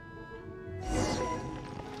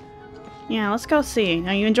 Yeah, let's go see.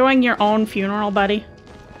 Are you enjoying your own funeral, buddy?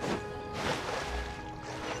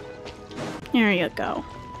 There you go.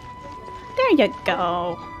 There you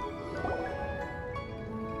go.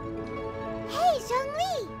 Hey,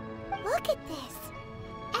 Zhongli! Look at this.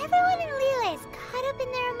 Everyone in Liyue is caught up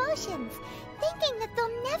in their emotions, thinking that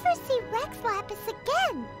they'll never see Rex Lapis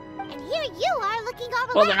again. And here you are looking all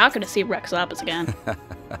relaxed. Well, they're not going to see Rex Lapis again.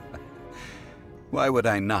 Why would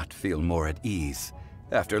I not feel more at ease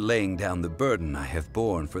after laying down the burden I have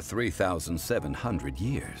borne for 3,700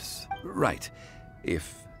 years? Right.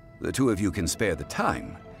 If the two of you can spare the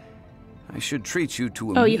time, I should treat you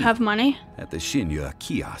to a Oh, meal you have money? at the Xinyue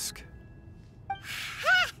kiosk.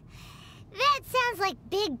 Ha! That sounds like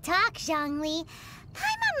big talk, Zhongli.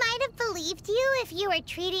 Paimon might have believed you if you were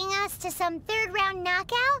treating us to some third-round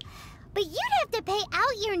knockout, but you'd have to pay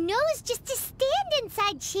out your nose just to stand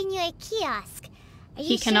inside Xinyue kiosk. Are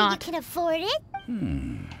you sure you can afford it?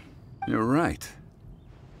 You're right.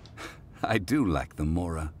 I do lack the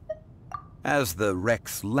Mora. As the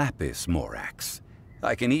Rex Lapis Morax,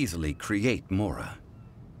 I can easily create Mora.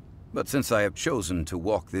 But since I have chosen to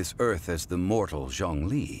walk this earth as the mortal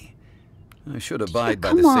Zhongli, I should abide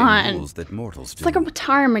by the same rules that mortals do. It's like a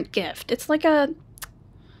retirement gift. It's like a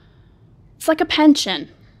pension.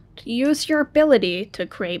 To use your ability to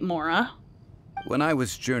create Mora. When I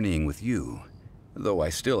was journeying with you, though I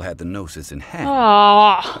still had the Gnosis in hand,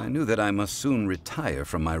 I knew that I must soon retire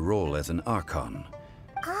from my role as an Archon.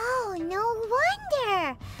 Oh, no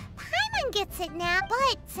wonder. Paimon gets it now,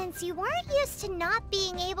 but since you weren't used to not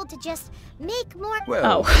being able to just make more...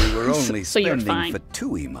 Well, we were only So you're spending fine.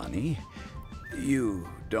 Fatui money. You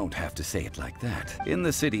don't have to say it like that. In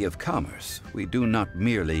the City of Commerce, we do not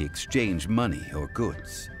merely exchange money or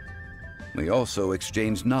goods. We also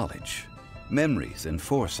exchange knowledge, memories, and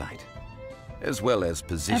foresight. as well as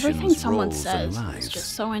positions, Everything someone roles, says and lives. is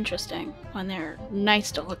just so interesting when they're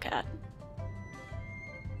nice to look at.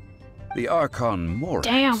 The Archon Morax.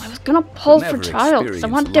 Damn, I was gonna pull for Child because I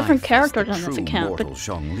want a different character on this account, but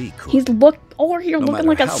he's over here looking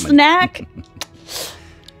like a snack.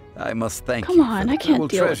 I must thank Come you. on, for I can't will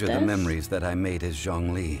deal with treasure the this. memories that I made as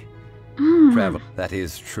Zhongli. Travel, that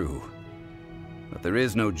is true. But there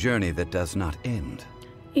is no journey that does not end.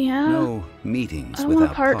 Yeah. No meetings I without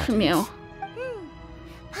want part parties. from you.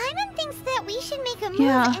 Paimon thinks that we should make a move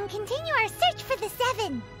Yeah. and continue our search for the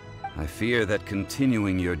Seven. I fear that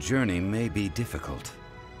continuing your journey may be difficult.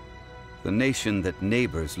 The nation that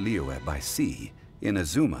neighbors Liyue by sea,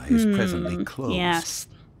 Inazuma, is presently closed. Yes.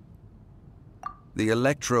 The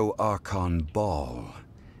Electro-Archon Ball.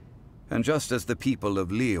 And just as the people of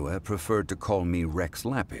Liyue preferred to call me Rex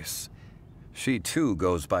Lapis, she too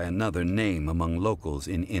goes by another name among locals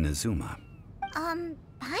in Inazuma. Paimon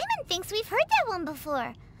thinks we've heard that one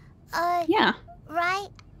before. Yeah. Raiden?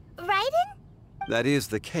 That is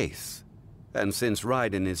the case. And since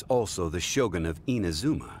Raiden is also the Shogun of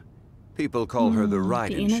Inazuma, people call her the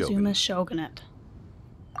Raiden the Shogun. Inazuma Shogunate.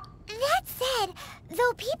 That said,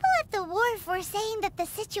 though people at the wharf were saying that the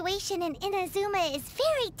situation in Inazuma is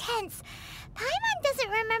very tense, Paimon doesn't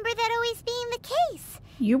remember that always being the case.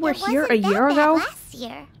 You were It here a wasn't that year bad ago? last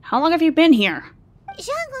year. How long have you been here?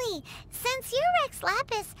 Zhongli, since you're Rex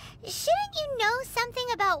Lapis, shouldn't you know something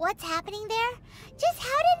about what's happening there? Just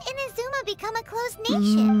how did Inazuma become a closed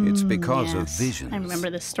nation? It's because of Yes. visions. I remember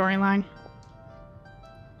this storyline.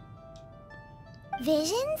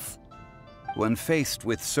 Visions? When faced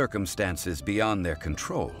with circumstances beyond their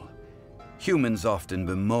control, humans often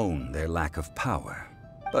bemoan their lack of power.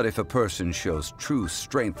 But if a person shows true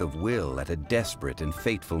strength of will at a desperate and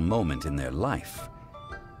fateful moment in their life,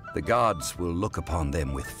 the gods will look upon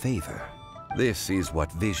them with favor. This is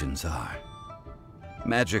what visions are.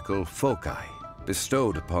 Magical foci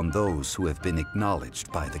bestowed upon those who have been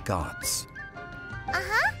acknowledged by the gods.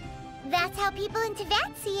 Uh-huh. That's how people in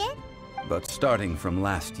Teyvat see it. But starting from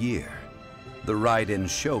last year, the Raiden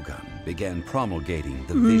Shogun began promulgating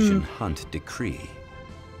the Vision Hunt Decree.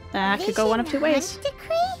 That could go one of two ways.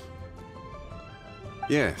 Decree?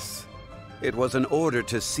 Yes. It was an order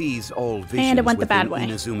to seize all visions And it went the within bad way.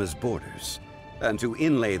 Inazuma's borders, and to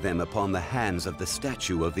inlay them upon the hands of the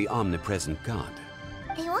statue of the omnipresent god.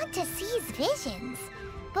 They want to seize visions.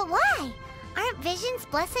 But why? Aren't visions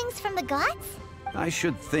blessings from the gods? I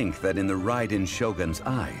should think that in the Raiden Shogun's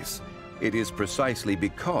eyes, it is precisely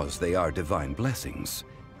because they are divine blessings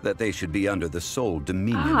that they should be under the sole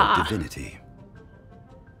dominion of divinity.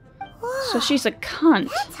 So she's a cunt.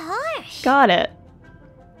 That's harsh. Got it.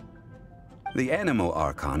 The Animo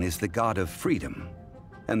Archon is the god of freedom,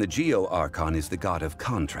 and the Geo Archon is the god of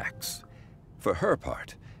contracts. For her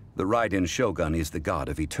part, the Raiden Shogun is the god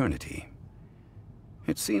of eternity.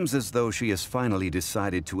 It seems as though she has finally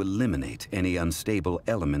decided to eliminate any unstable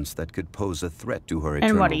elements that could pose a threat to her eternal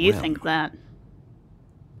And what do you realm. think of that?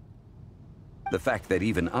 The fact that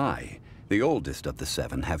even I, the oldest of the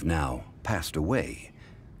seven, have now passed away,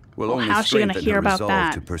 will Well, only how's she gonna strengthen hear her about resolve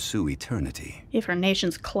that? to pursue eternity. If her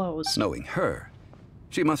nation's closed. Knowing her,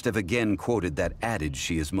 she must have again quoted that adage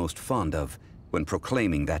she is most fond of when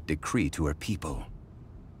proclaiming that decree to her people.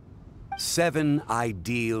 7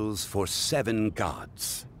 ideals for 7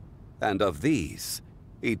 gods. And of these,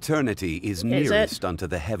 eternity is nearest unto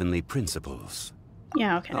the heavenly principles.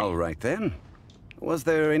 Yeah, okay. All right then. Was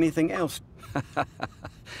there anything else?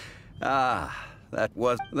 That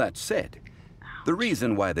said, the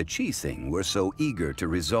reason why the Qixing were so eager to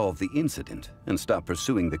resolve the incident and stop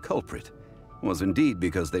pursuing the culprit was indeed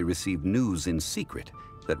because they received news in secret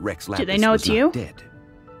that Rex Lapis they know was it's not you? dead.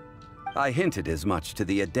 I hinted as much to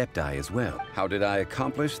the Adepti as well. How did I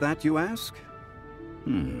accomplish that, you ask?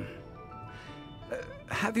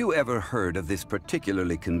 Have you ever heard of this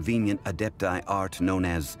particularly convenient Adepti art known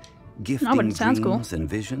as gifting but it sounds dreams cool. and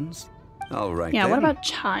visions? All right Yeah, then. what about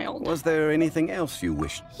Child? Was there anything else you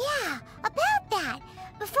wished? Yeah, about that.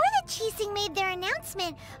 Before the Qixing made their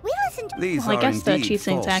announcement, we listened to... These Well, I are guess the indeed Qixing's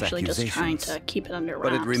false actually just trying accusations. to keep it under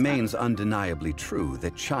But wraps. it remains undeniably true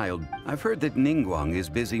that Child... I've heard that Ningguang is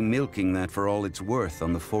busy milking that for all it's worth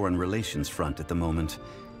on the foreign relations front at the moment,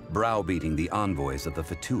 browbeating the envoys of the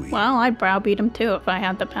Fatui. Well, I'd browbeat him too if I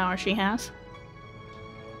had the power she has.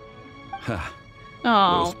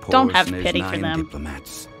 Oh, Those poor don't have pity for Snezhnaya them.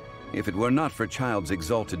 diplomats. If it were not for Child's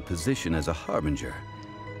exalted position as a harbinger,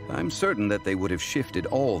 I'm certain that they would have shifted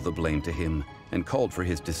all the blame to him and called for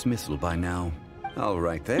his dismissal by now. All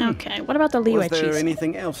right then. Okay, what about the Liyue Was there Qixing?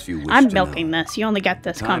 anything else you wished I'm to milking know? this. You only get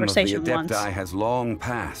this The time conversation of the once. Adepti has long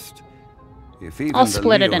passed. If even I'll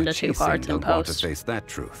split it Liyue into 2 parts in don't want to post. face that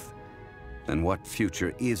truth, then what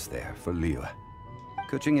future is there for Liyue?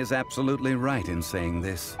 Kuching is absolutely right in saying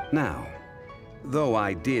this. Now, though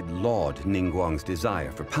I did laud Ningguang's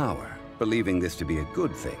desire for power, believing this to be a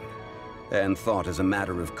good thing, and thought as a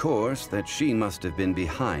matter of course that she must have been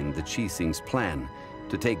behind the Qixing's plan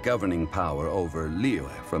to take governing power over Liyue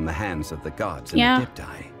from the hands of the gods and the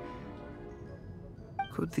Adepti.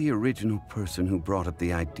 Could the original person who brought up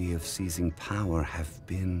the idea of seizing power have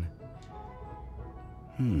been...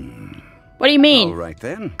 What do you mean? All right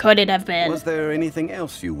then. Could it have been? Was there anything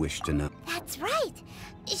else you wish to know? That's right.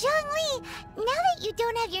 Zhongli, now that you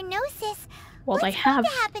don't have your gnosis, Well, what's I have.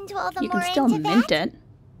 going to happen to all the You can Mora still in mint Tibet? it.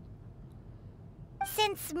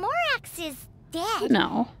 Since Morax is dead,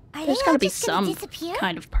 No. are There's they gotta all be just gonna some disappear?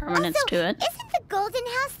 kind of permanence Also, to it. Isn't the Golden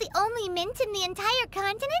House the only mint in the entire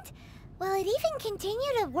continent? Will it even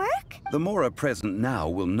continue to work? The Mora present now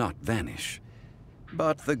will not vanish.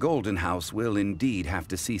 But the Golden House will indeed have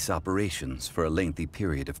to cease operations for a lengthy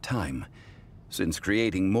period of time, since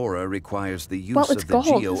creating Mora requires the use Well, it's of the gold.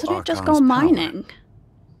 Geo Doesn't it just Archon's go mining?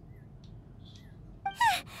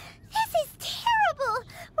 This is terrible.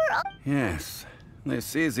 We're all... Yes,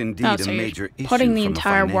 this is indeed Oh, a so major you're issue putting the from a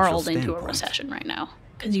entire financial world into a standpoint. recession right now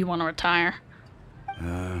because you want to retire.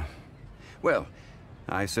 Well,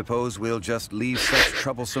 I suppose we'll just leave such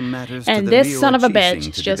troublesome matters to And the this Liyue son of a Qixing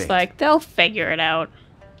bitch to just debate. like, they'll figure it out.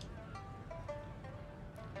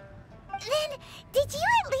 Then, did you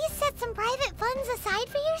at least set some private funds aside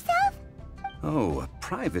for yourself? Oh, a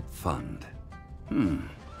private fund.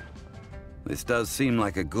 This does seem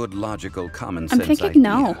like a good, logical, common sense I'm thinking idea.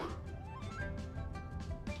 no.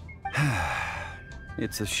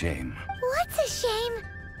 It's a shame. What's a shame?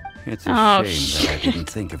 It's a Oh, shame that I didn't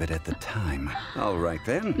think of it at the time. All right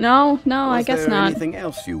then. No, I guess Was there not. anything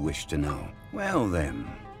else you wish to know? Well then,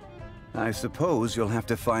 I suppose you'll have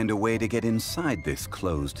to find a way to get inside this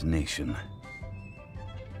closed nation.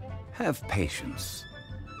 Have patience.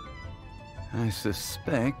 I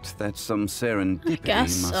suspect that some serendipity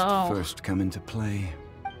guess must so. first come into play.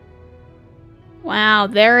 Wow,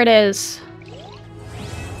 there it is.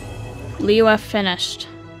 Liyue finished.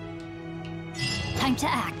 Time to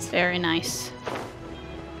act. Very nice.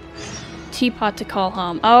 Teapot to call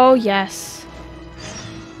home. Oh, yes.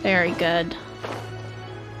 Very good.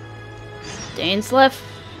 Dainsleif.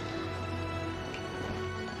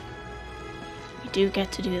 We do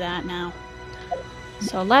get to do that now.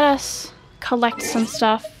 So let us collect some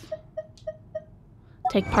stuff.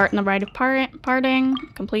 Take part in the rite of parting.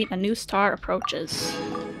 Complete a new star approaches.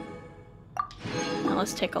 Now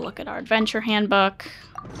let's take a look at our adventure handbook.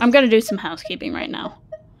 I'm gonna do some housekeeping right now.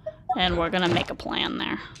 And we're gonna make a plan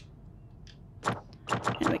there.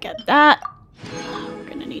 And we get that. We're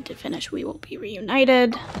gonna need to finish We Will Be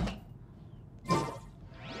Reunited.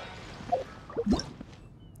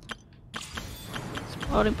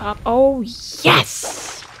 Exploding pop. Oh,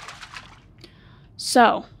 yes!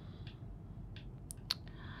 So.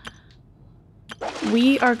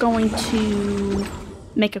 We are going to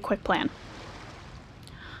make a quick plan.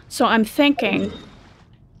 So I'm thinking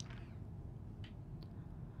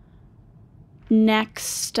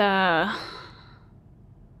next episode,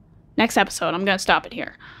 I'm gonna stop it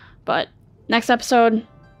here. But next episode,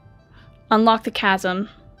 unlock the chasm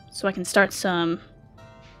so I can start some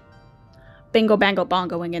bingo bango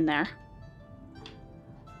bongoing in there.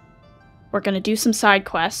 We're gonna do some side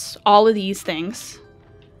quests, all of these things.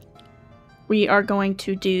 We are going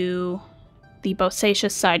to do the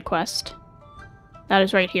Bosacious side quest. That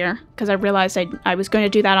is right here, because I realized I was going to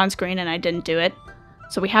do that on screen and I didn't do it.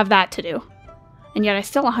 So we have that to do. And yet I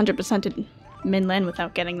still 100%ed Minlin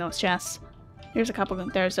without getting those chests. There's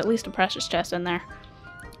at least a precious chest in there.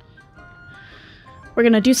 We're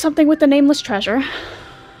going to do something with the Nameless Treasure.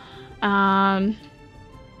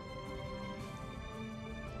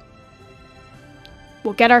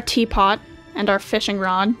 We'll get our teapot and our fishing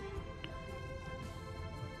rod.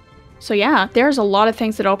 So yeah, there's a lot of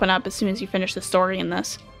things that open up as soon as you finish the story in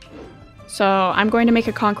this. So I'm going to make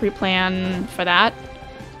a concrete plan for that.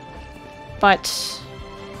 But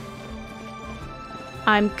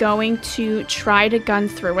I'm going to try to gun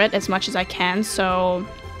through it as much as I can. So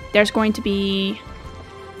there's going to be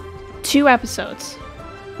 2 episodes.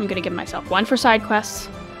 I'm going to give myself 1 for side quests,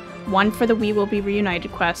 1 for the We Will Be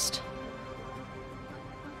Reunited quest.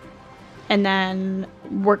 And then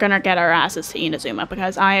we're gonna get our asses to Inazuma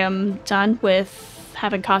because I am done with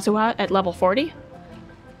having Kazuha at level 40.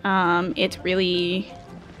 It's really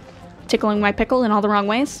tickling my pickle in all the wrong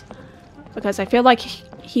ways because I feel like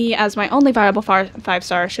he, as my only viable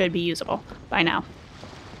 5-star, should be usable by now.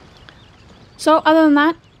 So other than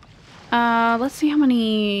that, Let's see how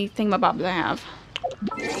many thingamabobs I have.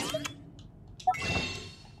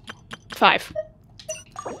 5.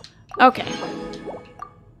 Okay.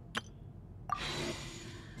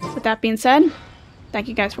 With that being said, thank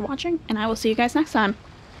you guys for watching, and I will see you guys next time.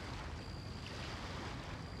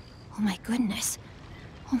 Oh my goodness.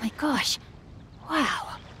 Oh my gosh.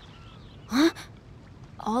 Wow. Huh?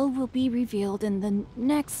 All will be revealed in the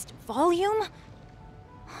next volume?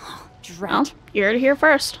 Oh, dread. Well, you're to hear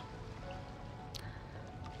first.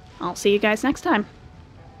 I'll see you guys next time.